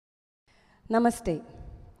Namaste.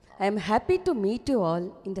 I am happy to meet you all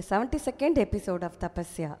in the 72nd episode of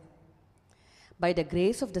Tapasya. By the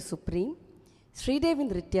grace of the Supreme, Sridevi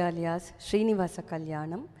Nrithyalaya's Srinivasa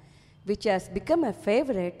Kalyanam, which has become a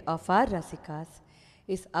favorite of our rasikas,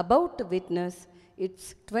 is about to witness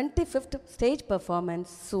its 25th stage performance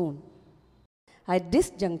soon. At this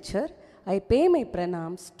juncture, I pay my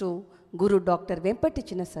pranams to Guru Dr.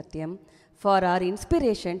 Vempatichina Satyam for our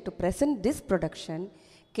inspiration to present this production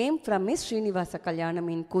came from Miss Srinivasa Kalyanam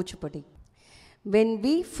in Kuchipudi. When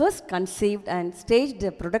we first conceived and staged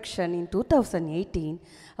the production in 2018,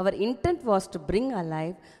 our intent was to bring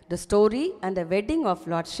alive the story and the wedding of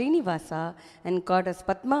Lord Srinivasa and Goddess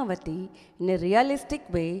Padmavati in a realistic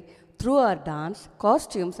way through our dance,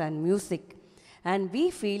 costumes and music. And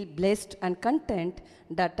we feel blessed and content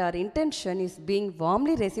that our intention is being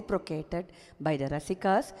warmly reciprocated by the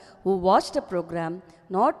rasikas who watch the program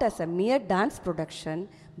not as a mere dance production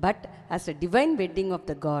but as a divine wedding of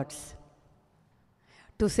the gods.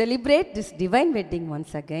 To celebrate this divine wedding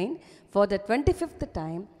once again for the 25th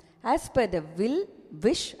time, as per the will,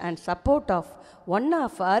 wish and support of one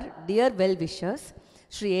of our dear well-wishers,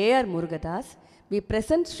 Sri A.R. Murugadas, we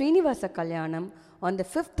present Srinivasa Kalyanam on the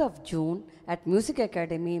 5th of June at Music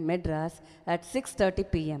Academy, Madras at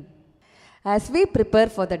 6:30 p.m. As we prepare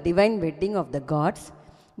for the divine wedding of the gods,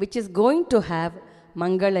 which is going to have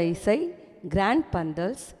Mangala Isai, grand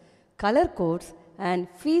pandals, color codes and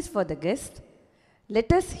feast for the guests,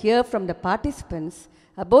 let us hear from the participants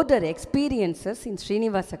about their experiences in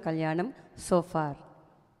Srinivasa Kalyanam so far.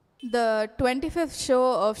 The 25th show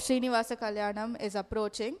of Srinivasa Kalyanam is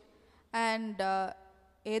approaching, and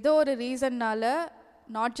ஏதோ ஒரு ரீசன்னால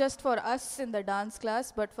not just for us in the dance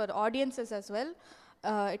class but for audiences as well,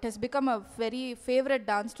 it has become a very favorite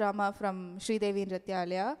dance drama from Sridevi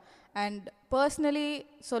Nrithyalaya. And personally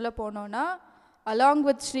சொல்ல போனோன்னா, along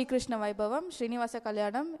with Sri Krishna Vaibhavam, Srinivasa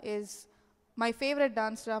Kalyanam is my favorite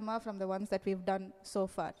dance drama from the ones that we've done so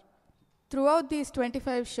far. Throughout these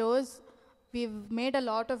 25 shows, we've made a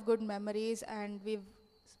lot of good memories and we've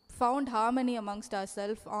found harmony amongst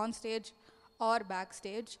ourselves on stage or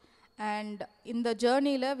backstage. And in the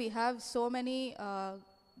journey we have so many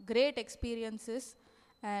great experiences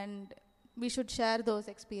and we should share those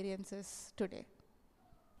experiences today.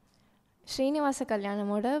 Srinivasa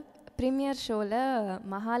Kalyanamோட premier ஷோவில்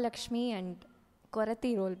Mahalakshmi and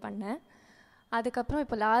கொரத்தி role பண்ணேன். அதுக்கப்புறம்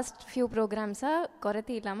இப்போ last few ப்ரோக்ராம்ஸாக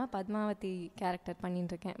கொரத்தி இல்லாமல் Padmavathi character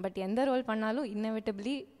பண்ணிட்டுருக்கேன். But எந்த role பண்ணாலும்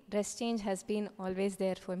இன்னோவேட்டபிளி dress change has been always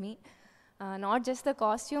there for me. Not just the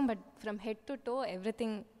costume but from head to toe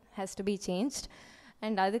everything has to be changed.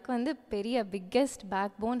 And அதுக்கு வந்து பெரிய biggest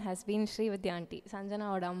backbone has been Srividhi aunty,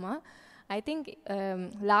 சஞ்சனாவோட அம்மா. I think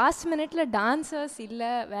last மினிட்ல dancers இல்லை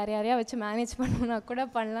வேறு யாரையா வச்சு manage பண்ணணுன்னா கூட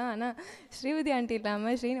பண்ணலாம். ஆனால் ஸ்ரீவிதி ஆண்டி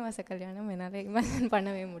இல்லாமல் ஸ்ரீனிவாச கல்யாணம் என்னால் இமேஜின்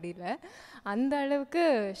பண்ணவே முடியல. அந்த அளவுக்கு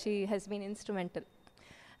she has been instrumental.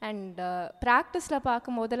 And ப்ராக்டிஸில்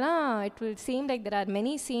பார்க்கும்போதெல்லாம் it will seem like there are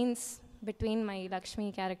many scenes between my Lakshmi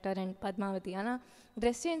character and Padmavathi. ஆனால்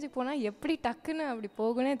ட்ரெஸ் சேஞ்சுக்கு போனால் எப்படி டக்குன்னு அப்படி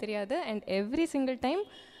போகுன்னே தெரியாது. அண்ட் எவ்ரி சிங்கிள் டைம்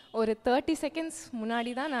ஒரு 30 செகண்ட்ஸ்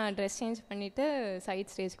முன்னாடி தான் நான் ட்ரெஸ் சேஞ்ச் பண்ணிவிட்டு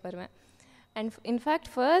சைட் ஸ்டேஜ்க்கு வருவேன். And in fact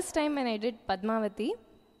first time when I did Padmavathi,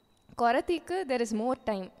 கொரத்திக்கு there is more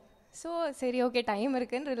time. So சரி ஓகே டைம்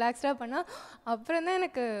இருக்குன்னு ரிலாக்ஸ்டாக பண்ணால் அப்புறம் தான்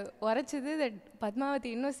எனக்கு உரைச்சிது தட்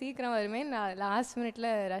பத்மாவதி இன்னும் சீக்கிரம் வருமே. நான் லாஸ்ட்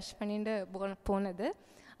மினிட்ல ரஷ் பண்ணிட்டு போனது.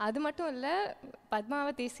 அது மட்டும் இல்லை,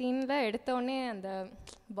 பத்மாவதி சீனில் எடுத்தோடனே அந்த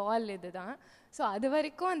பால் இது தான். ஸோ அது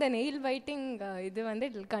வரைக்கும் அந்த நெயில் வைட்டிங் இது வந்து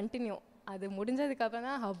இட் வில் கண்டினியூ. அது முடிஞ்சதுக்கப்புறம்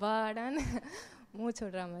தான் ஹபாடான்னு மூச்சு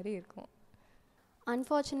விடுற மாதிரி இருக்கும்.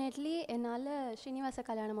 அன்ஃபார்ச்சுனேட்லி என்னால் ஸ்ரீனிவாச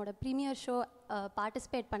கல்யாணமோட ப்ரீமியர் ஷோ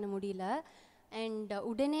பார்ட்டிசிபேட் பண்ண முடியல. அண்ட்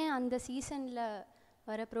உடனே அந்த சீசனில்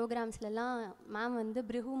வர ப்ரோக்ராம்ஸ்லாம் மேம் வந்து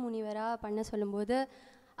பிருகு முனிவராக பண்ண சொல்லும்போது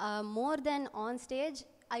மோர் then on stage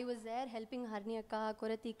I was there helping Harniyaka,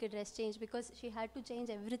 Korathikku dress change because she had to change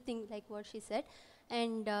everything like what she said.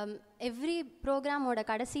 And every program oda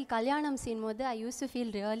kadasi kalyanam scene mode I used to feel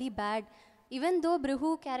really bad. Even though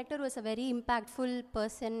Brihu character was a very impactful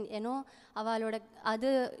person, you know, avaloda adu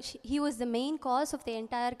he was the main cause of the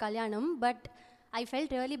entire kalyanam, but I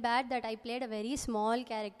felt really bad that I played a very small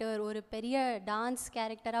character, oru periya dance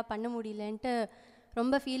character ah panna mudiyalante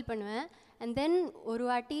romba feel பண்ணுவேன். And then oru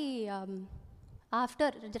vaati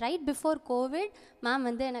after right before Covid ma'am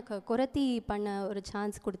வந்து எனக்கு குரத்தி பண்ண ஒரு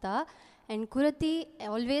chance கொடுத்தா. And Kurathi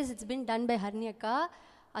always it's been done by ஹர்னியக்கா.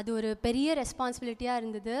 அது ஒரு பெரிய ரெஸ்பான்சிபிலிட்டியாக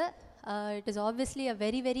இருந்தது. It is obviously a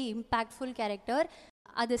very very impactful character.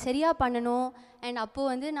 அது சரியாக பண்ணணும். அண்ட்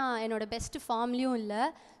அப்போது வந்து நான் என்னோடய பெஸ்ட்டு ஃபார்ம்லேயும் இல்லை.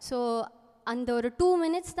 ஸோ அந்த ஒரு 2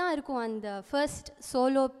 minutes தான் இருக்கும் அந்த ஃபர்ஸ்ட்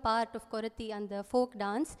சோலோ பார்ட் ஆஃப் கொரத்தி, அந்த ஃபோக்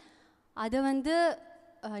டான்ஸ். அதை வந்து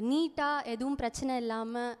நீட்டாக எதுவும் பிரச்சனை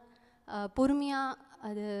இல்லாமல் பொறுமையாக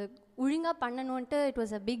அது ஒழுங்காக பண்ணணுன்ட்டு it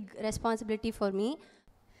was a big responsibility for me.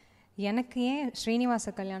 எனக்கு ஏன்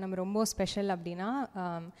ஸ்ரீனிவாச கல்யாணம் ரொம்ப ஸ்பெஷல் அப்படின்னா,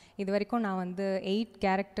 இது வரைக்கும் நான் வந்து 8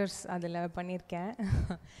 கேரக்டர்ஸ் அதில் பண்ணியிருக்கேன்.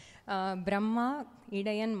 பிரம்மா,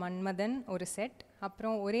 இடையன், மன்மதன் ஒரு செட்,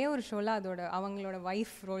 அப்புறம் ஒரே ஒரு ஷோவில் அவங்களோட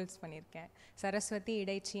ஒய்ஃப் ரோல்ஸ் பண்ணியிருக்கேன். சரஸ்வதி,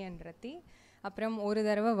 இடைச்சி அண்ட் ரத்தி. அப்புறம் ஒரு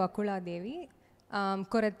தடவை வக்குலாதேவி,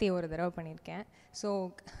 குரத்தி ஒரு தடவை பண்ணியிருக்கேன். ஸோ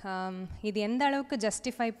இது எந்த அளவுக்கு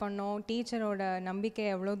ஜஸ்டிஃபை பண்ணோம், டீச்சரோட நம்பிக்கை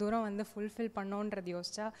எவ்வளோ தூரம் வந்து ஃபுல்ஃபில் பண்ணோன்றது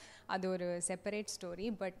யோசிச்சா அது ஒரு separate story.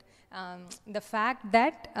 But the fact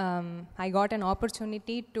that I got an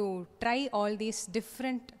opportunity to try all these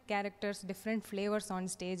different characters, different flavours on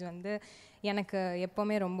stage வந்து எனக்கு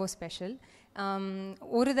எப்போவுமே ரொம்ப ஸ்பெஷல்.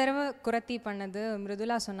 ஒரு தடவை குரத்தி பண்ணது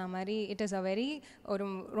மிருதுலா சொன்ன மாதிரி இட் இஸ் அ ஒரு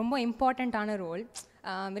ரொம்ப இம்பார்ட்டண்ட்டான ரோல்.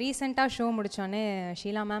 ரீசெண்டாக show முடித்தோடனே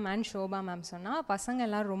Sheila ma'am and Shobha ma'am சொன்னால் பசங்க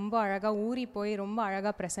எல்லாம் ரொம்ப அழகாக ஊறி போய் ரொம்ப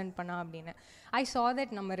அழகாக ப்ரெசென்ட் பண்ணா அப்படின்னு. ஐ saw that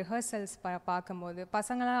நம்ம ரிஹர்சல்ஸ் பார்க்கும்போது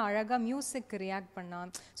பசங்களாம் அழகாக மியூசிக் ரியாக்ட் பண்ணா.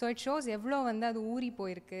 ஸோ இட் ஷோஸ் எவ்வளோ வந்து அது ஊறி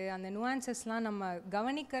போயிருக்கு. அந்த நுவான்சஸ்லாம் நம்ம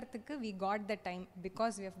கவனிக்கிறதுக்கு we got the time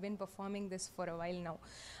because we have been performing this for a while now.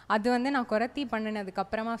 அது வந்து நான் குரத்தி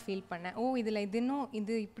பண்ணினதுக்கப்புறமா ஃபீல் பண்ணேன், ஓ இதில்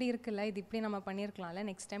இது இப்படி இருக்குல்ல, இது இப்படி நம்ம பண்ணியிருக்கலாம்ல,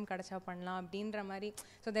 நெக்ஸ்ட் டைம் கிடச்சா பண்ணலாம் அப்படின்ற மாதிரி.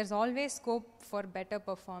 So there's always scope for better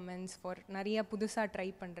performance, for நிறைய புதுசாக ட்ரை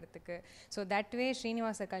பண்ணுறதுக்கு. ஸோ தட் வே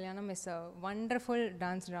ஸ்ரீனிவாச கல்யாணம் is a wonderful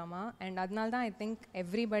dance drama. And அதனால தான் ஐ திங்க்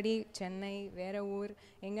எவ்ரிபடி, சென்னை, வேறு ஊர்,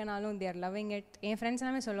 எங்கேனாலும் they are loving it. N friends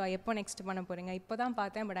எல்லாமே சொல்லுவா, எப்போ நெக்ஸ்ட் பண்ண போகிறீங்க, இப்போ தான்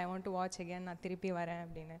பார்த்தேன் but I want to watch again, நான் திருப்பி வரேன்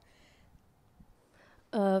அப்படின்னு.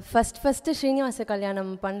 ஃபஸ்ட்டு ஸ்ரீனிவாச கல்யாணம்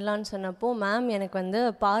பண்ணலான்னு சொன்னப்போ மேம் எனக்கு வந்து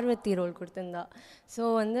பார்வதி ரோல் கொடுத்துருந்தா. ஸோ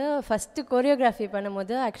வந்து ஃபஸ்ட்டு கொரியோகிராஃபி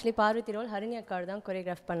பண்ணும்போது ஆக்சுவலி பார்வதி ரோல் ஹரிணி அக்காடு தான்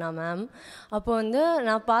கொரியோகிராஃப் பண்ணா மேம். அப்போது வந்து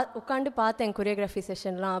நான் உட்காந்து பார்த்தேன் கொரியோகிராஃபி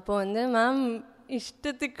செஷன்லாம். அப்போது வந்து மேம்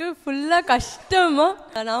இஷ்டத்துக்கு ஃபுல்லாக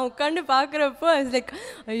கஷ்டமாக நான் உட்காந்து பார்க்குறப்போ அது லைக்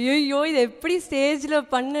ஐயோ இது எப்படி ஸ்டேஜில்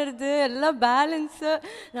பண்ணுறது, எல்லாம் பேலன்ஸு.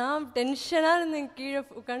 நான் டென்ஷனாக இருந்தேன் கீழே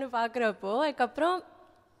உட்காந்து பார்க்குறப்போ. அதுக்கப்புறம்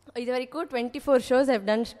இது வரைக்கும் 24 shows I've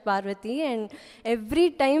done Parvati. And every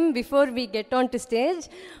time before we get on to stage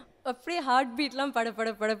அப்படியே ஹார்ட் பீட்லாம்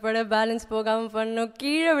பட பேலன்ஸ் போகாமல் பண்ணணும்,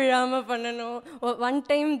 கீழே விழாமல் பண்ணணும். One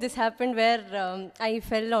time this happen where I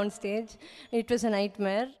fell on stage. It was a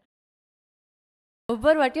nightmare.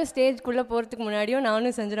 ஒவ்வொரு வாட்டியும் ஸ்டேஜ்குள்ளே போகிறதுக்கு முன்னாடியும்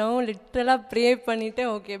நானும் செஞ்சிடாவும் லிட்ரலாக ப்ரே பண்ணிவிட்டு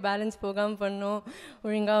ஓகே பேலன்ஸ் போகாமல் பண்ணணும்,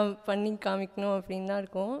 ஒழுங்காக பண்ணி காமிக்கணும் அப்படின்னு தான்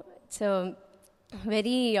இருக்கும். It's a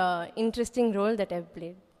very interesting role that I've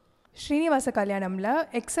plate. Srinivasa கல்யாணமில்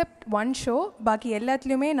accept one show பாக்கி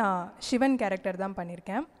எல்லாத்துலேயுமே நான் சிவன் கேரக்டர் தான்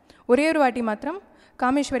பண்ணியிருக்கேன். ஒரே ஒரு வாட்டி மாத்திரம்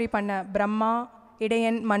காமேஸ்வரி பண்ண பிரம்மா,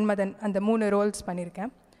 இடையன், மன்மதன் அந்த 3 ரோல்ஸ்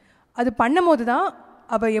பண்ணியிருக்கேன். அது பண்ணும்போது தான்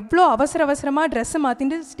அவள் எவ்வளோ அவசரமாக ட்ரெஸ்ஸை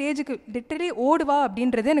மாற்றிட்டு ஸ்டேஜுக்கு லிட்டரலி ஓடுவா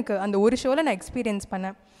அப்படின்றது எனக்கு அந்த ஒரு ஷோவில் நான் எக்ஸ்பீரியன்ஸ்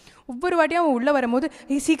பண்ணேன். ஒவ்வொரு வாட்டியும் அவன் உள்ளே வரும்போது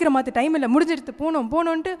சீக்கிரம் மாற்ற டைம் இல்லை, முடிஞ்சிடுத்து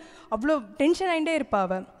போனோன்ட்டு அவ்வளோ டென்ஷன் ஆகிட்டே இருப்பா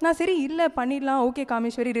அவள். நான் சரி இல்லை பண்ணிடலாம், ஓகே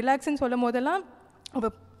காமேஸ்வரி ரிலாக்ஸ்ன்னு சொல்லும் போதெல்லாம்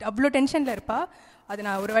அவள் அவ்வளோ டென்ஷனில் இருப்பாள். அது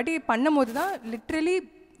நான் ஒரு வாட்டி பண்ணும் போது தான் லிட்ரலி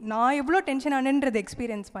நான் எவ்வளோ டென்ஷன் ஆனேன்றது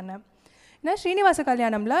எக்ஸ்பீரியன்ஸ் பண்ணேன். ஏன்னா ஸ்ரீனிவாச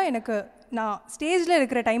கல்யாணமில் எனக்கு நான் ஸ்டேஜில்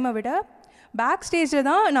இருக்கிற டைமை விட பேக் ஸ்டேஜில்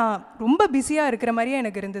தான் நான் ரொம்ப பிஸியாக இருக்கிற மாதிரியே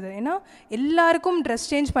எனக்கு இருந்தது. ஏன்னா எல்லாருக்கும் ட்ரெஸ்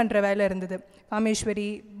சேஞ்ச் பண்ணுற வேலை இருந்தது. காமேஸ்வரி,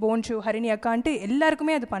 போன்ஷு, ஹரிணி அக்கான்ட்டு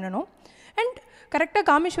எல்லாருக்குமே அது பண்ணணும். அண்ட் கரெக்டாக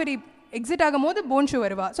காமேஸ்வரி எக்ஸிட் ஆகும் போது போன்ஷு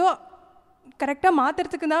வருவா. ஸோ கரெக்டாக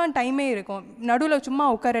மாற்றுறதுக்கு தான் டைமே இருக்கும், நடுவில் சும்மா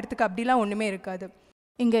உட்காரத்துக்கு அப்படிலாம் ஒன்றுமே இருக்காது.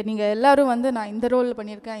 இங்கே நீங்கள் எல்லோரும் வந்து நான் இந்த ரோல்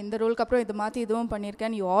பண்ணியிருக்கேன், இந்த ரோலுக்கு அப்புறம் இதை மாற்றி இதுவும்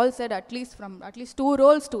பண்ணியிருக்கேன். You all set at least 2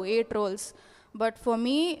 roles to 8 roles. But for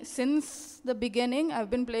me, since the beginning,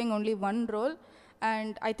 I've been playing only one role.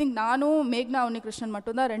 And I think நானும் மேக்னா உன்னிகிருஷ்ணன்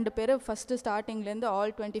மட்டும்தான் 2 பேர் ஃபஸ்ட்டு ஸ்டார்டிங்லேருந்து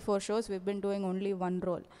all 24 shows we've been doing only one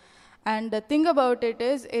role. And the thing about it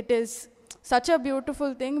is such a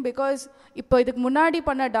beautiful thing because இப்போ இதுக்கு முன்னாடி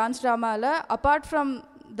பண்ண dance ட்ராமாவில் apart from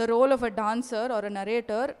the role of a dancer or a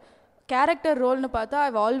narrator, character ரோல்னு பார்த்தா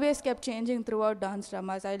I've always kept changing throughout dance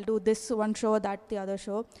dramas. I'll do this one show, that the other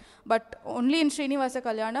show. But only in Srinivasa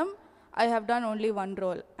Kalyanam, I have done only one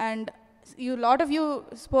role. And lot of you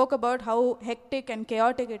spoke about how hectic and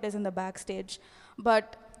chaotic it is in the backstage. But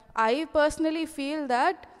I personally feel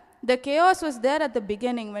that the chaos was there at the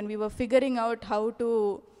beginning when we were figuring out how to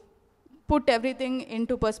put everything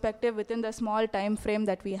into perspective within the small time frame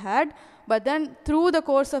that we had. But then through the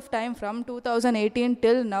course of time from 2018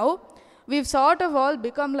 till now, we've sort of all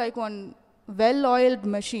become like one well-oiled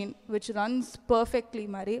machine which runs perfectly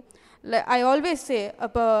mari. I always say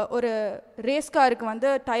அப்போ ஒரு race காருக்கு வந்து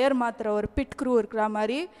tyre மாற்றுற ஒரு bit crew இருக்கிற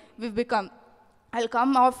மாதிரி we've become. I'll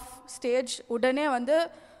come off stage உடனே வந்து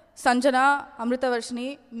சஞ்சனா, அமிர்தவர்ஷினி,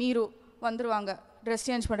 மீரு வந்துருவாங்க ட்ரெஸ்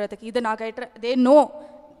சேஞ்ச் பண்ணுறதுக்கு. இதை நான் கட்டுறேன், தே நோ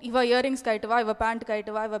இவ இயரிங்ஸ் கட்டுவா, இவ பேண்ட்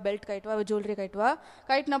கட்டுவா, இவ பெல்ட் கட்டுவா, இவ ஜுவல்லரி கட்டுவா.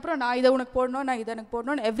 கட்டினப்புறம் நான் இதை உனக்கு போடணும், நான் இதை எனக்கு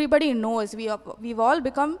போடணும். Everybody knows. we've all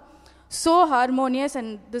become so harmonious, and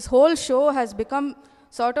this whole show has become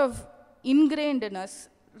sort of ingrained in us,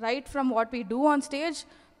 right from what we do on stage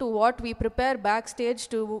to what we prepare backstage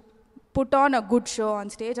to put on a good show on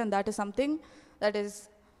stage. And that is something that is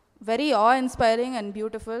very awe-inspiring and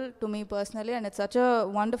beautiful to me personally, and it's such a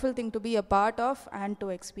wonderful thing to be a part of and to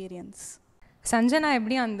experience. Sanjana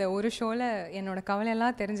எப்படி அந்த ஒரு ஷோவில் என்னோடய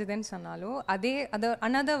கவலையெல்லாம் தெரிஞ்சுதுன்னு சொன்னாலும்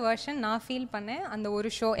another version நான் feel பண்ணேன். அந்த ஒரு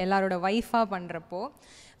ஷோ எல்லாரோட ஒய்ஃபாக பண்ணுறப்போ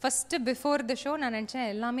ஃபஸ்ட்டு பிஃபோர் த ஷோ நான் நினச்சேன்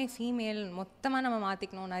எல்லாமே ஃபீமேல், மொத்தமாக நம்ம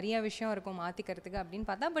மாற்றிக்கணும், நிறைய விஷயம் இருக்கும் மாற்றிக்கிறதுக்கு அப்படின்னு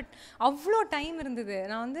பார்த்தா, பட் அவ்வளோ டைம் இருந்தது.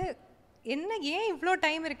 நான் வந்து ஏன் இவ்வளோ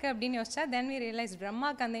டைம் இருக்குது அப்படின்னு யோசிச்சா, தென் வி ரியலைஸ்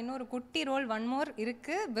பிரம்மாக்கு அந்த இன்னொரு குட்டி ரோல் ஒன் மோர்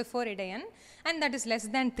இருக்குது before இடையன், and that is less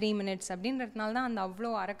than 3 minutes அப்படின்றதுனால தான் அந்த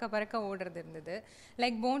அவ்வளோ பறக்க ஓடுறது இருந்தது.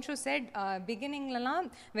 லைக் போன்ஷு செட், பிகினிங்லலாம்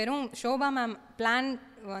வெறும் ஷோபா மேம் பிளான்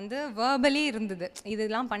வந்து வேர்பலி இருந்தது,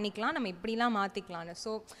 இதெல்லாம் பண்ணிக்கலாம், நம்ம இப்படிலாம் மாற்றிக்கலான்னு.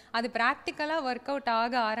 ஸோ அது ப்ராக்டிக்கலாக ஒர்க் அவுட்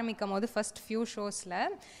ஆக ஆரம்பிக்கும் போது ஃபஸ்ட் ஃபியூ ஷோஸில்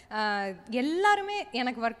எல்லாருமே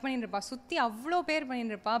எனக்கு ஒர்க் பண்ணிட்டுருப்பா, சுற்றி அவ்வளோ பேர்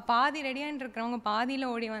பண்ணிட்டுருப்பா. பாதி ரெடியாகிட்டு இருக்கிறவங்க பாதியில்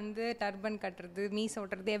ஓடி வந்து டர்பன் கட்டுறது, மீஸ்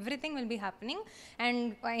ஓட்டுறது, every thing will be happening.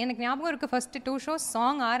 And எனக்கு ஞாபகம் இருக்குது, ஃபஸ்ட்டு 2 shows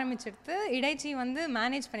சாங் ஆரம்பிச்சிடுத்து இடைச்சி வந்து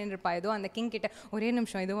மேனேஜ் பண்ணிட்டுருப்பா. ஏதோ அந்த கிங் கிட்ட ஒரே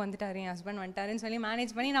நிமிஷம் ஏதோ வந்துட்டாரு, என் ஹஸ்பண்ட் வந்துட்டாருன்னு சொல்லி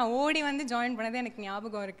மேனேஜ் பண்ணி நான் ஓடி வந்து ஜாயின் பண்ணது எனக்கு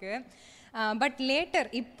ஞாபகம் இருக்குது. பட் லேட்டர்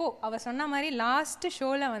இப்போது அவள் சொன்ன மாதிரி லாஸ்ட்டு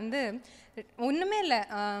ஷோவில் வந்து ஒன்றுமே இல்லை,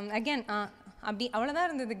 அகேன் அப்படி அவ்வளோதான்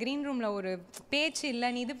இருந்தது. க்ரீன் ரூமில் ஒரு பேச்சு இல்லை,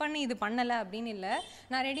 நீ இது பண்ணி இது பண்ணலை அப்படின்னு இல்லை.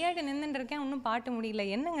 நான் ரெடியாகிட்டு நின்றுட்டுருக்கேன், ஒன்றும் பாட்டு முடியல,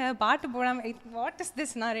 என்னங்க பாட்டு போடாமல் வாட் இஸ்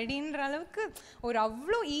திஸ், நான் ரெடின்ற அளவுக்கு ஒரு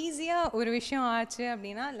அவ்வளோ ஈஸியாக ஒரு விஷயம் ஆச்சு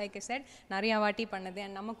அப்படின்னா, லைக் ஐ செட் நிறையா வாட்டி பண்ணது.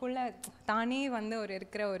 அண்ட் நமக்குள்ளே தானே வந்து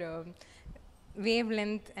இருக்கிற ஒரு wave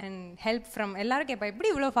length and help from எல்லாரும் கேட்பா எப்படி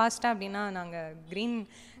இவ்வளோ ஃபாஸ்ட்டாக அப்படின்னா, நாங்கள்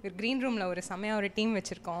க்ரீன் ரூமில் ஒரு செம்மையாக ஒரு டீம்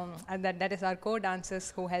வச்சுருக்கோம். That is R go dancers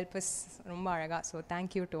who help us ரொம்ப அழகாக. So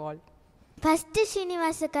thank you to all. First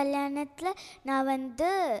Srinivasa கல்யாணத்தில் நான் வந்து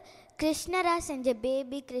கிருஷ்ணரா செஞ்சேன்,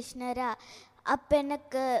 பேபி கிருஷ்ணரா. அப்போ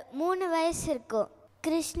எனக்கு 3 வயசு இருக்கும்.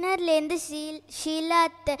 கிருஷ்ணர்லேருந்து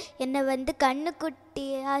ஷீலாத்தை என்னை வந்து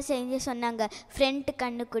கண்ணுக்குட்டியாக செஞ்சு சொன்னாங்க, ஃப்ரண்ட்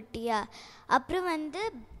கண்ணுக்குட்டியாக. அப்புறம் வந்து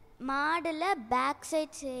மாடில் பேக்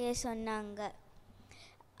சைட் செய்ய சொன்னாங்க.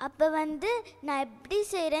 அப்போ வந்து நான் எப்படி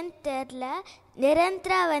செய்கிறேன்னு தெரில,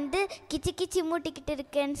 நிரந்தரா வந்து கிச்சி மூட்டிக்கிட்டு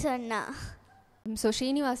இருக்கேன்னு சொன்னான். ஸோ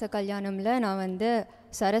ஸ்ரீனிவாச கல்யாணமில் நான் வந்து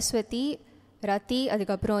சரஸ்வதி, ரத்தி,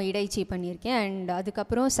 அதுக்கப்புறம் இடைச்சி பண்ணியிருக்கேன். அண்ட்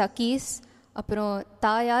அதுக்கப்புறம் சக்கீஸ், அப்புறம்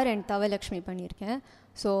தாயார் அண்ட் தவலக்ஷ்மி பண்ணியிருக்கேன்.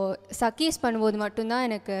 ஸோ சக்கீஸ் பண்ணும்போது மட்டும்தான்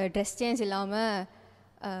எனக்கு ட்ரெஸ் சேஞ்ச் இல்லாமல்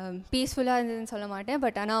பீஸ்ஃபுல்லாக இருந்ததுன்னு சொல்ல மாட்டேன்.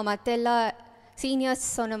 பட் ஆனால் மற்ற எல்லா சீனியர்ஸ்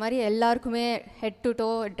சொன்ன மாதிரி எல்லாருக்குமே head to to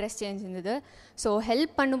dress change இருந்தது. ஸோ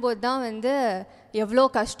ஹெல்ப் பண்ணும்போது தான் வந்து எவ்வளோ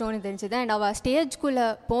கஷ்டம்னு தெரிஞ்சுது. அண்ட் அவள் ஸ்டேஜ்குள்ளே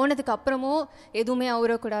போனதுக்கு அப்புறமும் எதுவுமே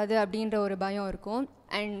ஆகக்கூடாது அப்படின்ற ஒரு பயம் இருக்கும்.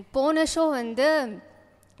 அண்ட் போன ஷோ வந்து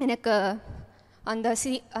எனக்கு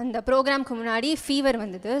அந்த ப்ரோக்ராம்க்கு முன்னாடி ஃபீவர்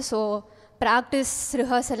வந்தது. ஸோ ப்ராக்டிஸ்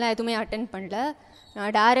ரிஹர்சல்லாம் எதுவுமே அட்டென்ட் பண்ணல.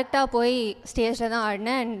 நான் டைரெக்டாக போய் ஸ்டேஜில் தான்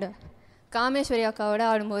ஆடினேன். அண்ட் காமேஸ்வரி அக்காவோட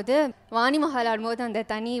ஆடும்போது, வாணி மஹால் ஆடும்போது அந்த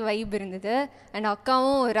தனி வைப் இருந்தது. அண்ட்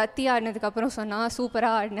அக்காவும் ரத்தி ஆடினதுக்கப்புறம் சொன்னால்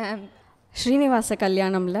சூப்பராக ஆடினேன். ஸ்ரீனிவாச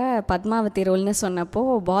கல்யாணமில் பத்மாவதி ரோல்னு சொன்னப்போ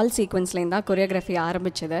பால் சீக்வன்ஸ்லேருந்து தான் கொரியோகிராஃபி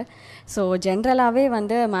ஆரம்பிச்சது. ஸோ ஜென்ரலாகவே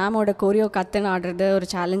வந்து மேமோட கோரியோ கற்றுன்னு ஆடுறது ஒரு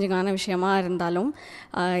சேலஞ்சிங்கான விஷயமா இருந்தாலும்,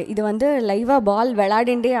 இது வந்து லைவாக பால்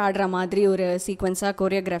விளையாடிண்டே ஆடுற மாதிரி ஒரு சீக்வன்ஸாக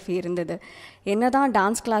கொரியோகிராஃபி இருந்தது. என்ன தான்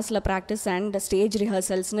டான்ஸ் கிளாஸில் ப்ராக்டிஸ் அண்ட் ஸ்டேஜ்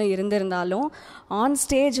ரிஹர்சல்ஸ்னு இருந்திருந்தாலும், ஆன்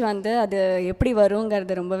ஸ்டேஜ் வந்து அது எப்படி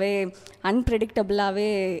வருங்கிறது ரொம்பவே அன்பிரடிக்டபுளாகவே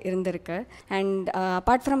இருந்திருக்கு. And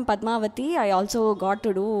apart from Padmavathi, I also got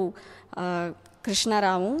to two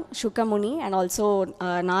கிருஷ்ணராவும் சுக்கமுனி and also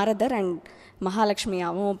Naradar and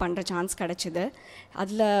மகாலட்சுமியாகவும் பண்ணுற சான்ஸ் கிடச்சிது.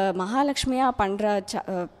 அதில் மகாலட்சுமியாக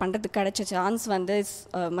பண்ணுறதுக்கு கிடைச்ச சான்ஸ் வந்து is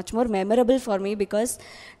much more memorable for me. Because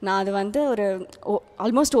நான் அது வந்து ஒரு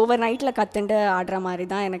ஆல்மோஸ்ட் ஓவர் நைட்டில் கற்றுண்டு ஆடுற மாதிரி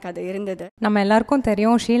தான் எனக்கு அது இருந்தது. நம்ம எல்லாருக்கும்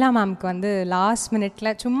தெரியும், ஷீலா மேம்க்கு வந்து லாஸ்ட்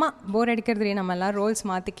மினிட்ல சும்மா போர் அடிக்கிறதுலேயே நம்ம எல்லாம் ரோல்ஸ்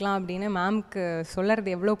மாற்றிக்கலாம் அப்படின்னு மேம்க்கு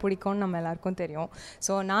சொல்கிறது எவ்வளோ பிடிக்கும்னு நம்ம எல்லாருக்கும் தெரியும்.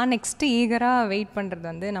 ஸோ நான் நெக்ஸ்ட்டு ஈகராக வெயிட் பண்ணுறது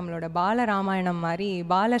வந்து நம்மளோட பால ராமாயணம் மாதிரி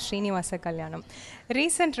பால ஸ்ரீனிவாச கல்யாணம்.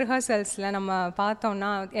 ரீசெண்ட் ரிஹர்சல்ஸில் நம்ம பார்த்தோம்னா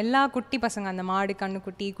எல்லா குட்டி பசங்க, அந்த மாடு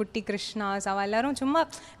கண்ணுக்குட்டி, குட்டி கிருஷ்ணாஸ், அவள் எல்லோரும் சும்மா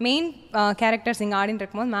மெயின் கேரக்டர்ஸ் இங்கே ஆடின்னு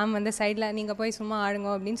இருக்கும்போது மேம் வந்து சைடில் நீங்கள் போய் சும்மா ஆடுங்க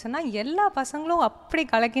அப்படின்னு சொன்னால் எல்லா பசங்களும் அப்படி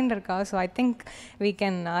கலக்கின்னு இருக்கா. So I think we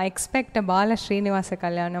can expect அ பால ஸ்ரீனிவாச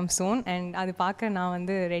கல்யாணம் சூன். அண்ட் அது பார்க்க நான்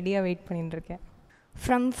வந்து ரெடியாக வெயிட் பண்ணிட்டு இருக்கேன்.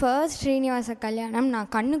 ஃப்ரம் ஃபர்ஸ்ட் ஸ்ரீனிவாச கல்யாணம்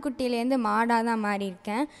நான் கண்ணுக்குட்டியிலேருந்து மாடாக தான்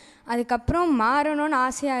மாறியிருக்கேன். அதுக்கப்புறம் மாறணும்னு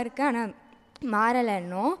ஆசையாக இருக்கேன், ஆனால் மாறலை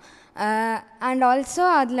இன்னும். அண்ட் ஆல்சோ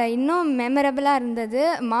அதில் இன்னும் மெமரபிளாக இருந்தது,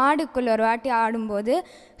 மாடுக்குள்ளே ஒரு வாட்டி ஆடும்போது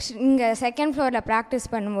இங்கே செகண்ட் ஃப்ளோரில்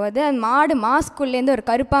ப்ராக்டிஸ் பண்ணும்போது மாடு மாஸ்க்குள்ளேருந்து ஒரு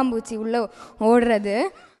கருப்பாம்பூச்சி உள்ளே ஓடுறது.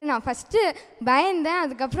 நான் ஃபஸ்ட்டு பயந்தேன்,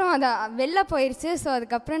 அதுக்கப்புறம் அதை வெளில போயிடுச்சு. ஸோ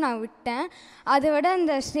அதுக்கப்புறம் நான் விட்டேன். அதை விட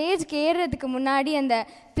அந்த ஸ்டேஜ்க்கு ஏறுறதுக்கு முன்னாடி அந்த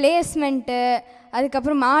பிளேஸ்மெண்ட்டு,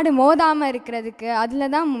 அதுக்கப்புறம் மாடு மோதாமல் இருக்கிறதுக்கு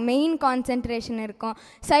அதில் தான் மெயின் கான்சென்ட்ரேஷன் இருக்கும்.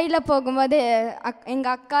 சைடில் போகும்போது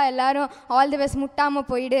எங்கள் அக்கா எல்லோரும் ஆல் தி பெஸ்ட் முட்டாமல்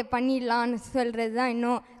போயிடு பண்ணிடலான்னு சொல்கிறது தான்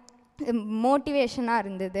இன்னும் மோட்டிவேஷனாக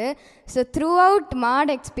இருந்தது. ஸோ த்ரூ அவுட்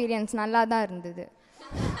மாடு எக்ஸ்பீரியன்ஸ் நல்லா தான் இருந்தது.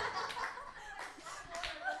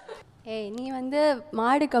 ஏய், நீ வந்து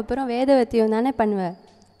மாடுக்கு அப்புறம் வேதவத்தியம் தானே பண்ணுவ?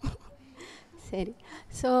 சரி.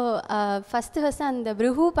 ஸோ ஃபஸ்ட்டு அந்த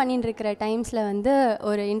ப்ருஹூ பண்ணிட்டு இருக்கிற டைம்ஸில் வந்து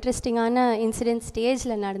ஒரு இன்ட்ரெஸ்டிங்கான இன்சிடென்ட்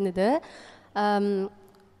ஸ்டேஜில் நடந்தது.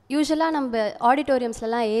 யூஸ்வலாக நம்ம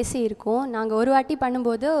ஆடிட்டோரியம்ஸ்லலாம் ஏசி இருக்கும். நாங்கள் ஒரு வாட்டி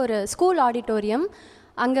பண்ணும்போது ஒரு ஸ்கூல் ஆடிட்டோரியம்,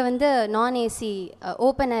 அங்கே வந்து நான் ஏசி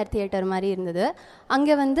ஓப்பன் ஏர் தியேட்டர் மாதிரி இருந்தது.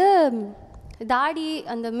 அங்கே வந்து தாடி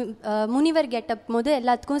அந்த முனிவர் கெட்டப் போது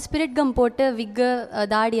எல்லாத்துக்கும் ஸ்பிரிட் கம் போட்டு விக்கு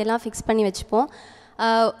தாடியெல்லாம் ஃபிக்ஸ் பண்ணி வச்சுப்போம்.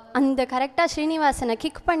 அந்த கரெக்டாக ஸ்ரீனிவாசனை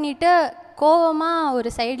கிக் பண்ணிவிட்டு கோவமாக ஒரு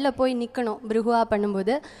சைடில் போய் நிற்கணும் ப்ருஹுவா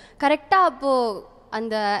பண்ணும்போது. கரெக்டாக அப்போது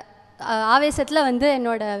அந்த ஆவேசத்தில் வந்து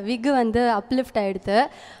என்னோடய விக்கு வந்து அப்லிஃப்ட் ஆகிடுது.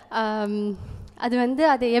 அது வந்து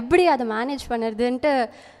அதை எப்படி அதை manage பண்ணுறதுன்ட்டு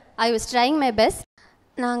I was trying my best.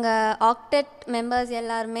 நாங்கள் ஆக்டெட் மெம்பர்ஸ்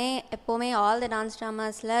எல்லாருமே எப்போவுமே ஆல் த டான்ஸ்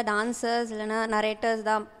ட்ராமாஸில் டான்சர்ஸ் இல்லைனா நரேட்டர்ஸ்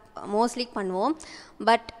தான் மோஸ்ட்லி பண்ணுவோம்.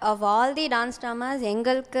 But of all the dance dramas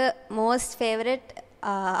எங்களுக்கு மோஸ்ட் ஃபேவரட்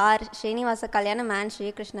ஆர் ஸ்ரீனிவாச கல்யாணம் அண்ட்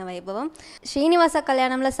ஸ்ரீகிருஷ்ண வைபவம். ஸ்ரீனிவாச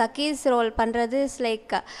கல்யாணமில் சக்கீஸ் ரோல் பண்ணுறது is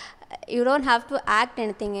like you don't have to act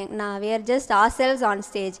anything. We are just ourselves on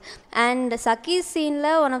stage. And Saki scene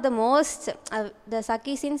la one of the most the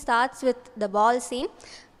Saki scene starts with the ball scene.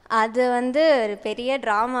 அது வந்து ஒரு பெரிய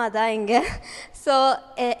drama தான் இங்கே. So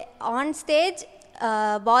on stage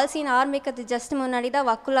ball scene ஆரம்பிக்கிறது just முன்னாடி தான்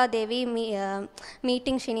வக்குலா தேவி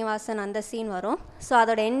meeting Srinivasan அந்த சீன் வரும். ஸோ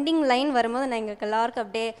அதோட எண்டிங் லைன் வரும்போது நான் எங்களுக்கு எல்லாருக்கும்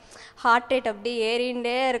அப்படியே ஹார்ட் ரேட் அப்படியே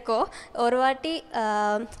ஏறிண்டே இருக்கும். ஒரு வாட்டி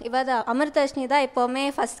தான் அமிர்தர்ஷினி தான் எப்போவுமே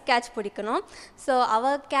ஃபஸ்ட் கேட்ச் பிடிக்கணும். ஸோ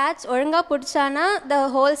அவள் கேட்ச் ஒழுங்காக பிடிச்சானா the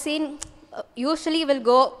whole scene usually will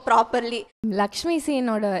go properly. Lakshmi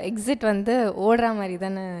சீனோட exit வந்து ஓடுற மாதிரி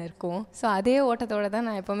தானே இருக்கும். ஸோ அதே ஓட்டத்தோடு தான்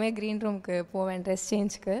நான் எப்போவுமே க்ரீன் ரூமுக்கு போவேன் ட்ரெஸ்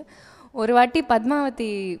சேஞ்சுக்கு. ஒரு வாட்டி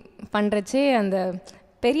பத்மாவதி பண்ணுறச்சே அந்த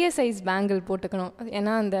பெரிய சைஸ் பேங்கிள் போட்டுக்கணும்,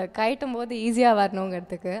 ஏன்னா அந்த கயட்டும் போது ஈஸியாக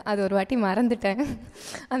வரணுங்கிறதுக்கு. அது ஒரு வாட்டி மறந்துட்டேன்.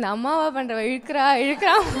 அந்த அம்மாவா பண்ணுற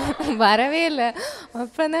இழுக்கிறா வரவே இல்லை.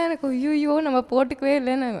 அப்புறம் தான் எனக்கு ஐயோ நம்ம போட்டுக்கவே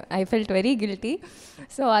இல்லைன்னு I felt very guilty.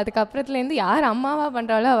 So அதுக்கப்புறத்துலேருந்து யார் அம்மாவா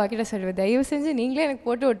பண்ணுறாலோ அவகிட்ட சொல்லுவேன், தயவு செஞ்சு நீங்களே எனக்கு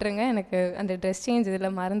போட்டு விட்ருங்க, எனக்கு அந்த ட்ரெஸ் சேஞ்ச்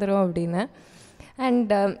இதில் மறந்துடும் அப்படின்னு.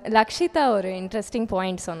 அண்ட் லக்ஷிதா ஒரு இன்ட்ரெஸ்டிங்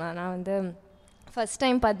பாயிண்ட் சொன்னான். நான் வந்து ஃபஸ்ட்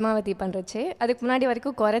டைம் பத்மாவதி பண்ணுறச்சே அதுக்கு முன்னாடி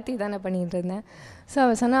வரைக்கும் குரத்தி தானே பண்ணிகிட்டு இருந்தேன். ஸோ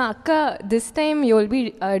அவள் சொன்னால், அக்கா this time you will be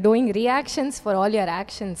doing reactions for all your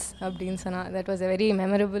actions அப்படின்னு சொன்னான். That was a very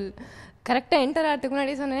memorable. கரெக்டாக என்டர் ஆகிறதுக்கு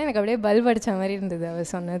முன்னாடி சொன்னேன், எனக்கு அப்படியே பல்ப் அடித்த மாதிரி இருந்தது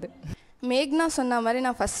அவள் சொன்னது. மேக்னா சொன்ன மாதிரி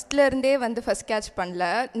நான் ஃபஸ்ட்லேருந்தே வந்து ஃபஸ்ட் கேட்ச் பண்ணல,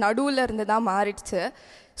 நடுவில் இருந்து தான் மாறிடுச்சு.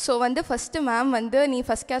 ஸோ வந்து ஃபஸ்ட்டு மேம் வந்து நீ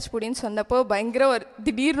ஃபஸ்ட் கேட்ச் பிடின்னு சொன்னப்போ பயங்கர ஒரு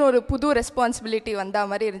திடீர்னு ஒரு புது ரெஸ்பான்சிபிலிட்டி வந்த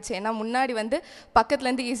மாதிரி இருந்துச்சு. ஏன்னா முன்னாடி வந்து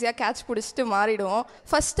பக்கத்துலேருந்து ஈஸியாக கேட்ச் பிடிச்சிட்டு மாறிடுவோம்.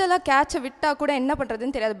 ஃபஸ்ட்டெல்லாம் கேட்சை விட்டால் கூட என்ன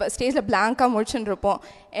பண்ணுறதுன்னு தெரியாது, ஸ்டேஜில் பிளாங்காக முடிச்சுன்னு இருப்போம்.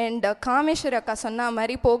 அண்ட் காமேஸ்வரி அக்கா சொன்ன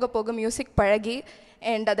மாதிரி போக போக மியூசிக் பழகி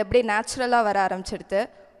அண்ட் அது அப்படியே நேச்சுரலாக வர ஆரம்பிச்சிடுது.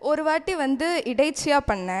 ஒரு வாட்டி வந்து இடைச்சியாக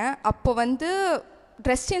பண்ணேன், அப்போ வந்து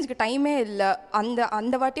ட்ரெஸ் சேஞ்சுக்கு டைமே இல்லை.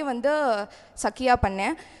 அந்த வாட்டி வந்து சக்கியாக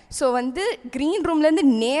பண்ணேன். ஸோ வந்து க்ரீன் ரூம்லேருந்து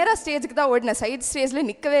நேராக ஸ்டேஜுக்கு தான் ஓடினேன், சைட் ஸ்டேஜில்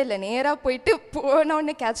நிற்கவே இல்லை, நேராக போயிட்டு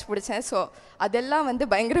போனோடனே கேட்ச் பிடிச்சேன். ஸோ அதெல்லாம் வந்து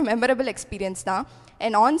பயங்கர மெமரபிள் எக்ஸ்பீரியன்ஸ் தான்.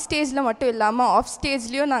 அண்ட் ஆன் ஸ்டேஜில் மட்டும் இல்லாமல் ஆஃப்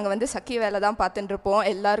ஸ்டேஜ்லேயும் நாங்கள் வந்து சக்கி வேலை தான் பார்த்துட்டுருப்போம்.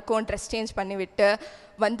 எல்லாருக்கும் ட்ரெஸ் சேஞ்ச் பண்ணி விட்டு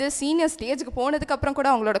வந்து சீனியர் ஸ்டேஜுக்கு போனதுக்கப்புறம் கூட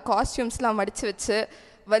அவங்களோட காஸ்டியூம்ஸ்லாம் மடித்து வச்சு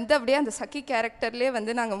வந்து அப்படியே அந்த சக்கி கேரக்டர்லேயே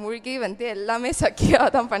வந்து நாங்கள் மூழ்கி வந்து எல்லாமே சக்கியாக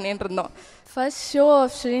தான் பண்ணிட்டு இருந்தோம். ஃபர்ஸ்ட் ஷோ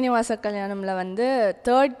ஆஃப் ஸ்ரீனிவாச கல்யாணமில் வந்து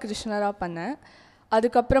 3rd கிருஷ்ணராக பண்ணேன்.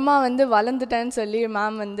 அதுக்கப்புறமா வந்து வளர்ந்துட்டேன்னு சொல்லி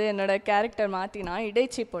மேம் வந்து என்னோடய கேரக்டர் மாற்றினா,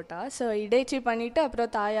 இடைச்சி போட்டா. ஸோ இடைச்சி பண்ணிவிட்டு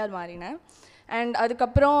அப்புறம் தாயார் மாறினேன். அண்ட்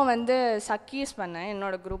அதுக்கப்புறம் வந்து சக்கீஸ் பண்ணேன்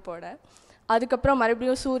என்னோடய குரூப்போட. அதுக்கப்புறம்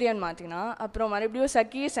மறுபடியும் சூரியன் மாற்றினா, அப்புறம் மறுபடியும்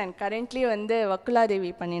சக்கீஸ் அண்ட் கரண்ட்லி வந்து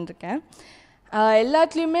வக்குலாதேவி பண்ணிட்டுருக்கேன்.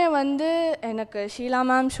 எல்லாத்துலேயுமே வந்து எனக்கு Sheila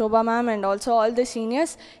ma'am, Shobha ma'am and also all the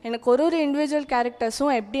seniors எனக்கு ஒரு இண்டிவிஜுவல்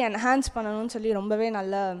கேரக்டர்ஸும் எப்படி என்ஹான்ஸ் பண்ணணும்னு சொல்லி ரொம்பவே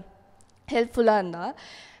நல்லா ஹெல்ப்ஃபுல்லாக இருந்தா.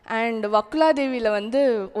 அண்ட் வக்குலாதேவியில் வந்து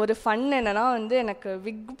ஒரு ஃபன் என்னென்னா வந்து எனக்கு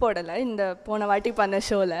விக் போடலை இந்த போன வாட்டி பண்ண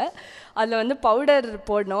ஷோவில். அதில் வந்து பவுடர்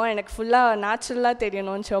போடணும், எனக்கு ஃபுல்லாக நேச்சுரலாக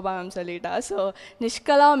தெரியணும்னு சோபா மேம் சொல்லிட்டா. ஸோ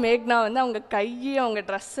நிஷ்கலா மேக்னா வந்து அவங்க கை அவங்க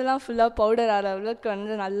ட்ரெஸ்ஸெல்லாம் ஃபுல்லாக பவுடர் ஆகிற அளவுக்கு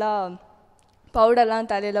வந்து நல்லா பவுடர்லாம்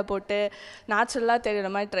தலையில் போட்டு நேச்சுரலாக தெரிகிற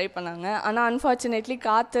மாதிரி ட்ரை பண்ணாங்க. ஆனால் அன்ஃபார்ச்சுனேட்லி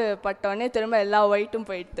காற்று பட்டோடனே திரும்ப எல்லா ஒயிட்டும்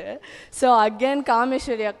போயிட்டு. ஸோ அகெயின்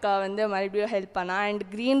காமேஸ்வரி அக்கா வந்து மறுபடியும் ஹெல்ப் பண்ணா. அண்ட்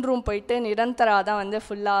க்ரீன் ரூம் போயிட்டு நிரந்தரா தான் வந்து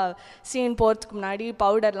ஃபுல்லாக சீன் போகிறதுக்கு முன்னாடி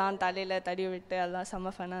பவுடர்லாம் தலையில் தடி விட்டு எல்லாம்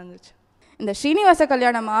செம்ம ஃபன்னாக இருந்துச்சு. இந்த ஸ்ரீனிவாச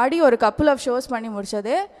கல்யாணம் ஆடி ஒரு கப்புள் ஆஃப் ஷோஸ் பண்ணி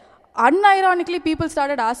முடிச்சது. Unironically, people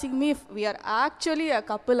started asking me if we are actually a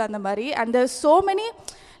couple and the mari, and there's so many,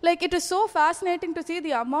 like it is so fascinating to see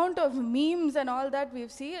the amount of memes and all that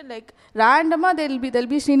we've seen. Like randomly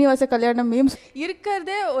there'll be Srinivasa Kalyanam memes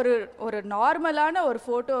irukkarde ஒரு நார்மலான ஒரு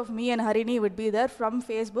photo of me and Harini would be there from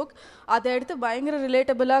Facebook. அதை எடுத்து பயங்கர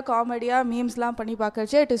ரிலேட்டபிளா காமெடியா மீம்ஸ்லாம் பண்ணி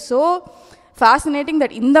பார்க்கறச்சு it is so fascinating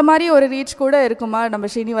that இந்த மாதிரி ஒரு ரீச் கூட இருக்குமா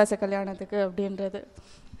நம்ம ஸ்ரீனிவாச கல்யாணத்துக்கு அப்படின்றது.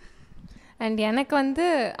 அண்ட் எனக்கு வந்து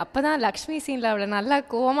அப்போ தான் லக்ஷ்மி சீனில் அவளை நல்லா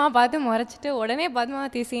கோவமாக பார்த்து முறைச்சிட்டு உடனே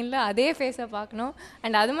பத்மாவதி சீனில் அதே ஃபேஸை பார்க்கணும்.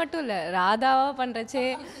 அண்ட் அது மட்டும் இல்லை, ராதாவாக பண்ணுறச்சே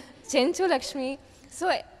செஞ்சு லக்ஷ்மி. ஸோ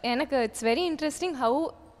எனக்கு it's very interesting how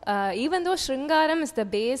even though ஸ்ருங்காரம் is the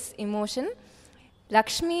base emotion,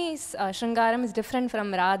 Lakshmi's Shringaram is different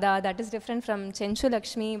from Radha, that is different from Chenchu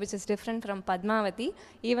Lakshmi, which is different from Padmavati,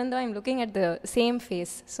 even though I'm looking at the same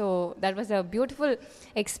face. So that was a beautiful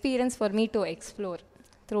experience for me to explore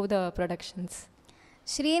through the productions.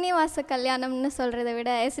 Srinivasa கல்யாணம்னு சொல்கிறத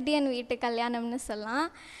விட SDN வீட்டு கல்யாணம்னு சொல்லலாம்.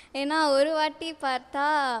 ஏன்னா ஒரு வாட்டி பார்த்தா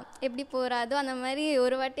எப்படி போகாதோ அந்த மாதிரி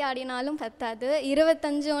ஒரு வாட்டி ஆடினாலும் பத்தாது.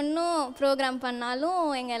 25 ஒன்றும் ப்ரோக்ராம் பண்ணாலும்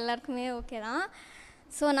எங்கள் எல்லாருக்குமே ஓகே தான்.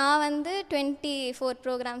 ஸோ நான் வந்து 24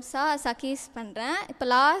 ப்ரோக்ராம்ஸாக சகீஸ் பண்ணுறேன். இப்போ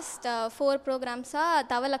லாஸ்ட் 4 ப்ரோக்ராம்ஸாக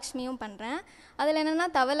தவலக்ஷ்மியும் பண்ணுறேன். அதில் என்னென்னா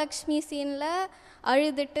தவலக்ஷ்மி சீனில்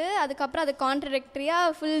அழுதுட்டு அதுக்கப்புறம் அது கான்ட்ரடிக்டரியாக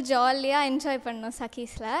ஃபுல் ஜாலியாக என்ஜாய் பண்ணோம்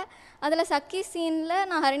சகீஸில். அதில் சக்கீஸ் சீனில்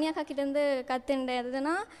நான் ஹரண்யாக்கா கிட்டேருந்து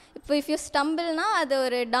கற்றுண்டதுன்னா, இப்போ இஃப் யூ ஸ்டம்பிள்னா அது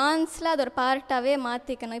ஒரு டான்ஸில் அது ஒரு பார்ட்டாகவே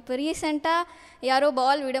மாற்றிக்கணும். இப்போ ரீசெண்டாக யாரோ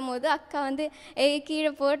பால் விடும் போது அக்கா வந்து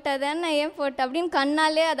கீழே போட்டதானே ஏன் போட்ட அப்படின்னு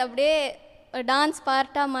கண்ணாலே அது அப்படியே டான்ஸ்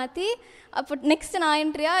பார்ட்டாக மாற்றி அப்போ நெக்ஸ்ட் நான்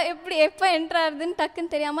என்ட்ரியா எப்போ என்ட்ராகுதுன்னு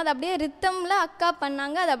டக்குன்னு தெரியாமல் அது அப்படியே ரித்தமில் அக்கா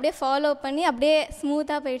பண்ணாங்க. அதை அப்படியே ஃபாலோ பண்ணி அப்படியே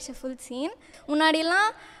ஸ்மூத்தாக போயிடுச்சு ஃபுல் சீன். முன்னாடிலாம்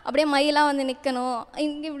அப்படியே மயிலாக வந்து நிற்கணும்,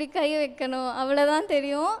 இங்கே இப்படி கை வைக்கணும், அவ்வளோதான்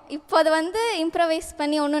தெரியும். இப்போ அதை வந்து இம்ப்ரவைஸ்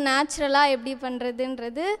பண்ணி ஒன்றும் நேச்சுரலாக எப்படி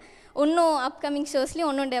பண்ணுறதுன்றது ஒன்றும் அப்கமிங்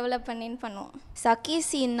ஷோஸ்லேயும் ஒன்றும் டெவலப் பண்ணின்னு பண்ணுவோம். சக்கி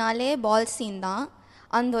சீன்னாலே பால் சீன் தான்.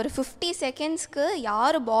 அந்த ஒரு 50 செகண்ட்ஸ்க்கு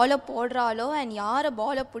யார் பாலை போடுறாளோ அண்ட் யார்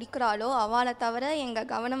பாலை பிடிக்கிறாளோ அவளை தவிர எங்கள்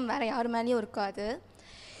கவனம் வேறு யார் மேலேயும் இருக்காது.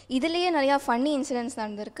 இதுலேயே நிறையா ஃபன்னி இன்சிடென்ட்ஸ்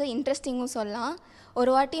நடந்திருக்கு, இன்ட்ரெஸ்டிங்கும் சொல்லலாம்.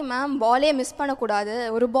 ஒரு வாட்டி மேம் பாலே மிஸ் பண்ணக்கூடாது,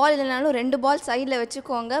 ஒரு பால் இல்லைனாலும் 2 பால் சைடில்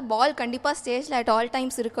வச்சுக்கோங்க, பால் கண்டிப்பாக ஸ்டேஜில் அட் ஆல்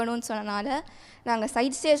டைம்ஸ் இருக்கணும்னு சொன்னனால நாங்கள்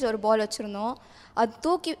சைட் ஸ்டேஜ் ஒரு பால் வச்சுருந்தோம்.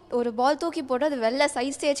 அது ஒரு பால் தூக்கி போட்டு அது வெளில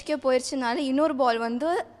சைட் ஸ்டேஜ்க்கே போயிடுச்சுனால இன்னொரு பால்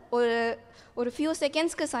வந்து ஒரு ஃபியூ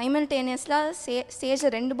செகண்ட்ஸ்க்கு சைமல்டேனியஸில்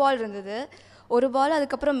ஸ்டேஜில் 2 பால் இருந்தது. ஒரு பால்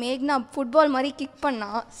அதுக்கப்புறம் மேக்னா ஃபுட்பால் மாதிரி கிக்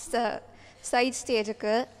பண்ணால் சைட்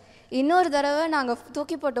ஸ்டேஜுக்கு. இன்னொரு தடவை நாங்கள்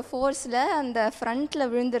தூக்கி போட்ட ஃபோர்ஸில் அந்த ஃப்ரண்ட்டில்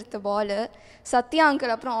விழுந்துருத்த பால் சத்யா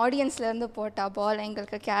அங்கிள் அப்புறம் ஆடியன்ஸ்லேருந்து போட்டா பால்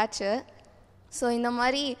எங்களுக்கு கேட்சு. ஸோ இந்த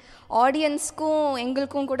மாதிரி ஆடியன்ஸ்க்கும்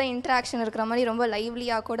எங்களுக்கும் கூட இன்ட்ராக்ஷன் இருக்கிற மாதிரி ரொம்ப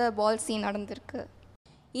லைவ்லியாக கூட பால் சீன் நடந்திருக்கு.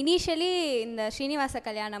 இனிஷியலி இந்த ஸ்ரீனிவாச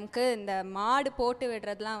கல்யாணம்க்கு இந்த மாடு போட்டு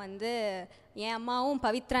விடுறதுலாம் வந்து என் அம்மாவும்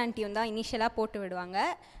பவித்ராண்டியும் தான் இனிஷியலாக போட்டு விடுவாங்க.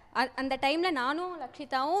 அந்த டைமில் நானும்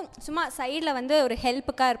லக்ஷிதாவும் சும்மா சைடில் வந்து ஒரு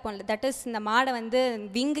ஹெல்ப்புக்காக இருப்போம்ல, தட் இஸ் இந்த மாடை வந்து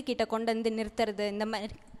விங்கு கிட்ட கொண்டு வந்து நிறுத்துறது,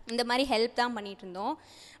 இந்த மாதிரி ஹெல்ப் தான் பண்ணிகிட்டு இருந்தோம்.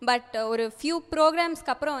 பட் ஒரு ஃபியூ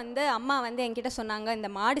ப்ரோக்ராம்ஸ்க்கு அப்புறம் வந்து அம்மா வந்து என்கிட்ட சொன்னாங்க, இந்த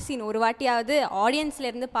மாடு சீன் ஒரு வாட்டியாவது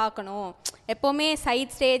ஆடியன்ஸ்லேருந்து பார்க்கணும், எப்போவுமே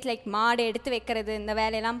சைட் ஸ்டேஜ் லைக் மாடு எடுத்து வைக்கிறது இந்த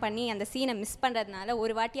வேலையெல்லாம் பண்ணி அந்த சீனை மிஸ் பண்ணுறதுனால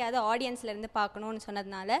ஒரு வாட்டியாவது ஆடியன்ஸ்லேருந்து பார்க்கணுன்னு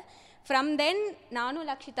சொன்னதுனால ஃப்ரம் தென் நானும்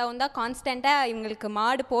லக்ஷிதாவும் தான் கான்ஸ்டண்ட்டாக இவங்களுக்கு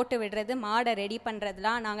மாடு போட்டு விடுறது, மாடை ரெடி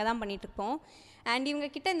பண்ணுறதுலாம் நாங்கள் தான் பண்ணிகிட்ருப்போம். அண்ட்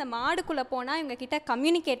இவங்கக்கிட்ட இந்த மாடுக்குள்ளே போனால் இவங்கக்கிட்ட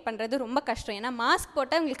கம்யூனிகேட் பண்ணுறது ரொம்ப கஷ்டம். ஏன்னா மாஸ்க்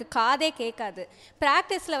போட்டால் இவங்களுக்கு காதே கேட்காது.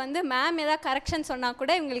 ப்ராக்டிஸில் வந்து மேம் ஏதாவது கரெக்ஷன் சொன்னால்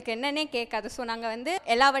கூட இவங்களுக்கு என்னென்னே கேட்காது. ஸோ நாங்கள் வந்து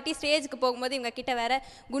எல்லா வாட்டி ஸ்டேஜுக்கு போகும்போது இவங்கக்கிட்ட வேறு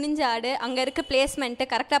குனிஞ்சாடு, அங்கே இருக்க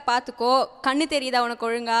பிளேஸ்மெண்ட்டு கரெக்டாக பார்த்துக்கோ, கண்ணு தெரியுதா உனக்கு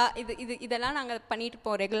ஒழுங்கா, இதெல்லாம் நாங்கள் பண்ணிகிட்டு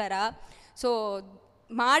இருப்போம் ரெகுலராக. ஸோ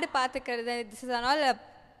மாடு பார்த்துக்கிறது திஸ் இஸ் ஆல்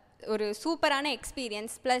ஒரு சூப்பரான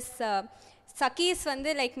எக்ஸ்பீரியன்ஸ். ப்ளஸ் சக்கீஸ் வந்து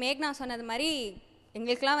லைக் மேக்னா சொன்னது மாதிரி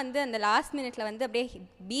எங்களுக்கெலாம் வந்து அந்த லாஸ்ட் மினிட்ல வந்து அப்படியே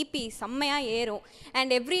பிபி செம்மையாக ஏறும்.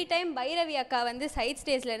 அண்ட் எவ்ரி டைம் பைரவி அக்கா வந்து சைட்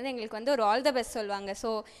ஸ்டேஜ்லேருந்து எங்களுக்கு வந்து ஒரு ஆல் த பெஸ்ட் சொல்லுவாங்க.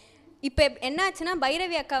 ஸோ இப்போ என்னாச்சுன்னா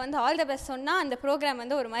பைரவி அக்கா வந்து ஆல் த பெஸ்ட் சொன்னால் அந்த ப்ரோக்ராம்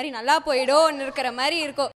வந்து ஒரு மாதிரி நல்லா போயிடும்னு இருக்கிற மாதிரி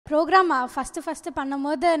இருக்கும். ப்ரோக்ராம் ஃபஸ்ட்டு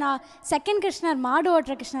பண்ணும்போது நான் செகண்ட் கிருஷ்ணர் மாடு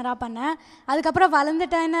ஓட்டுற கிருஷ்ணராக பண்ணேன். அதுக்கப்புறம்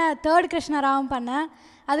வளர்ந்துட்டேன்னு தேர்ட் கிருஷ்ணராகவும் பண்ணேன்.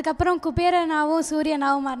 அதுக்கப்புறம் குபேரனாகவும்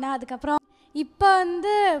சூரியனாகவும் மாறினேன். அதுக்கப்புறம் இப்போ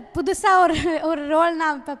வந்து புதுசாக ஒரு ரோல்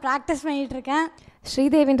நான் இப்போ ப்ராக்டிஸ் பண்ணிகிட்ருக்கேன்.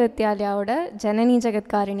 ஸ்ரீதேவி நிருத்யாலயாவோட ஜனனி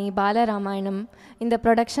ஜெகத்காரிணி, பாலராமாயணம் இந்த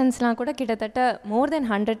ப்ரொடக்ஷன்ஸ்லாம் கூட கிட்டத்தட்ட மோர் தென்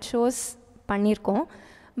 100 ஷோஸ் பண்ணியிருக்கோம்.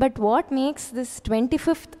 But what makes this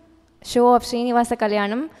 25th show of Srinivasa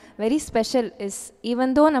கல்யாணம் very special is,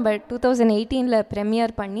 even though நம்ம 2018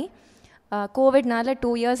 ப்ரெமியர் பண்ணி கோவிட்னால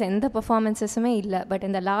 2 இயர்ஸ் எந்த பர்ஃபார்மன்ஸஸுமே இல்லை. பட்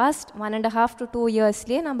இந்த லாஸ்ட் 1.5 to 2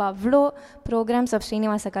 இயர்ஸ்லேயே நம்ம அவ்வளோ ப்ரோக்ராம்ஸ் ஆஃப்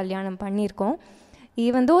ஸ்ரீனிவாச கல்யாணம் பண்ணியிருக்கோம்.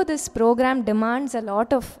 Even though this program demands a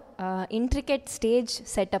lot of intricate stage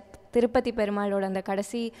setup. Tirupati பெருமாளோட அந்த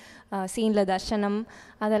கடைசி சீனில் தர்ஷனம்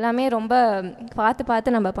அதெல்லாமே ரொம்ப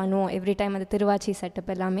பார்த்து நம்ம பண்ணுவோம் எவ்ரி டைம், அந்த திருவாச்சி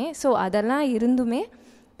செட்டப் எல்லாமே. ஸோ அதெல்லாம் இருந்துமே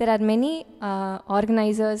there are many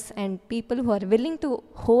organizers and people who are willing to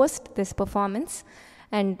host this performance,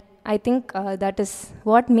 and I think that is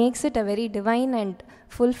what makes it a very divine and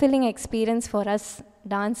fulfilling experience for us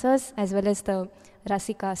dancers as well as the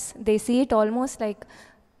rasikas. They see it almost like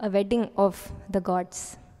a wedding of the gods.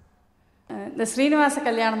 இந்த ஸ்ரீனிவாச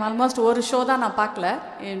கல்யாணம் almost ஒரு show தான் நான் பார்க்கல,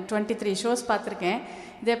 23 shows பார்த்துருக்கேன்.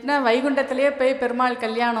 இது எப்படின்னா வைகுண்டத்திலேயே போய் பெருமாள்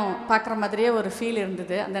கல்யாணம் பார்க்குற மாதிரியே ஒரு ஃபீல்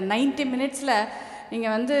இருந்தது. அந்த 90 மினிட்ஸில்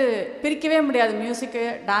நீங்கள் வந்து பிரிக்கவே முடியாது. மியூசிக்கு,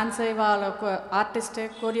 dance, artist,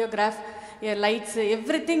 choreograph, lights,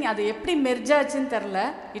 everything அது எப்படி மெர்ஜாச்சுன்னு தெரில.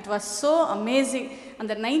 It was so amazing.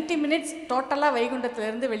 அந்த 90 மினிட்ஸ் டோட்டலாக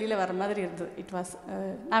வைகுண்டத்துலேருந்து வெளியில் வர மாதிரி இருந்தது. இட் வாஸ்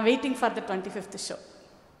நான் waiting for the 25th show.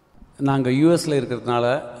 நாங்கள் யூஎஸில் இருக்கிறதுனால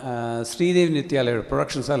ஸ்ரீதேவி நித்யாலயோட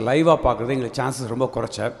ப்ரொடக்ஷன்ஸை லைவாக பார்க்குறது எங்களுக்கு சான்சஸ் ரொம்ப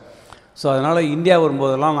குறைச்ச. ஸோ அதனால் இந்தியா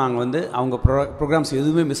வரும்போதெல்லாம் நாங்கள் வந்து அவங்க ப்ரோக்ராம்ஸ்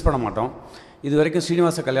எதுவுமே மிஸ் பண்ண மாட்டோம். இது வரைக்கும்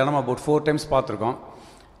ஸ்ரீனிவாச கல்யாணம் அபவுட் 4 times பார்த்துருக்கோம்.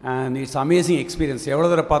 And it's amazing experience. எவ்வளோ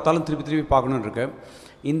தடவை பார்த்தாலும் திருப்பி பார்க்கணுன்னு இருக்குது.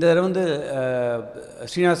 இந்த தடவை வந்து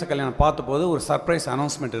ஸ்ரீனிவாச கல்யாணம் பார்த்தபோது ஒரு சர்ப்ரைஸ்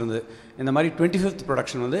அனௌன்ஸ்மெண்ட் இருந்தது. இந்த மாதிரி 25th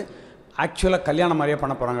ப்ரொடக்ஷன் வந்து ஆக்சுவலாக கல்யாணம் மாதிரியே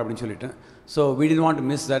பண்ண போகிறாங்க அப்படின்னு சொல்லிட்டு. So we didn't want to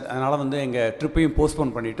miss that. அதனால் வந்து எங்கள் ட்ரிப்பையும்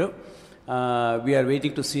போஸ்ட்போன் பண்ணிவிட்டு we are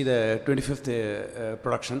waiting to see the 25th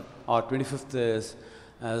production or 25th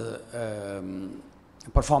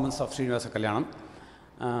performance of Srinivasa கல்யாணம்.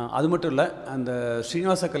 அது மட்டும் இல்லை, அந்த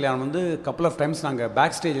ஸ்ரீனிவாச கல்யாணம் வந்து கப்புள் ஆஃப் டைம்ஸ் நாங்கள்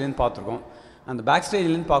பேக் ஸ்டேஜ்லேருந்து பார்த்துருக்கோம். அந்த பேக்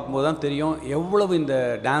ஸ்டேஜ்லேருந்து பார்க்கும்போது தான் தெரியும் எவ்வளவு இந்த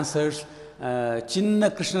டான்சர்ஸ்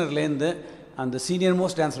சின்ன கிருஷ்ணர்லேருந்து அந்த சீனியர்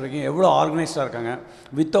மோஸ்ட் டான்ஸர் வரைக்கும் எவ்வளோ ஆர்கனைஸ்டாக இருக்காங்க.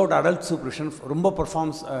 வித்தவுட் அடல்ட் சூப்பர்விஷன் ரொம்ப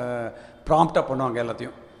பர்ஃபார்ம்ஸ் ப்ராம்ப்டாக பண்ணுவாங்க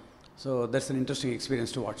எல்லாத்தையும். So that's an interesting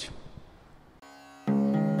experience to watch.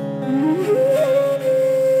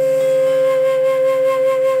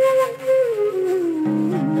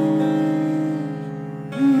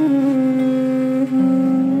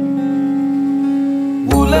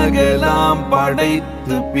 உலகெல்லாம்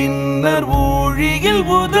படைத்து பின்னர் ஊழியில்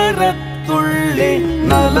உதரத்துள்ளே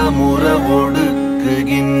நலமுற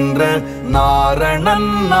ஒடுக்குகின்ற நாரணன்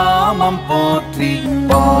நாமம் போற்றி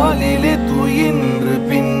பாலிலே துயின்று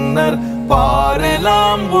பின்னர்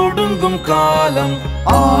பாரெல்லாம் ஒடுங்கும் காலம்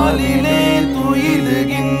ஆலிலே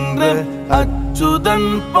துயிலுகின்ற அச்சுதன்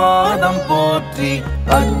பாதம் போற்றி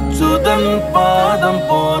அச்சுதன் பாதம்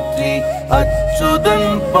போற்றி அச்சுதன்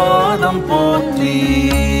பாதம் போற்றி.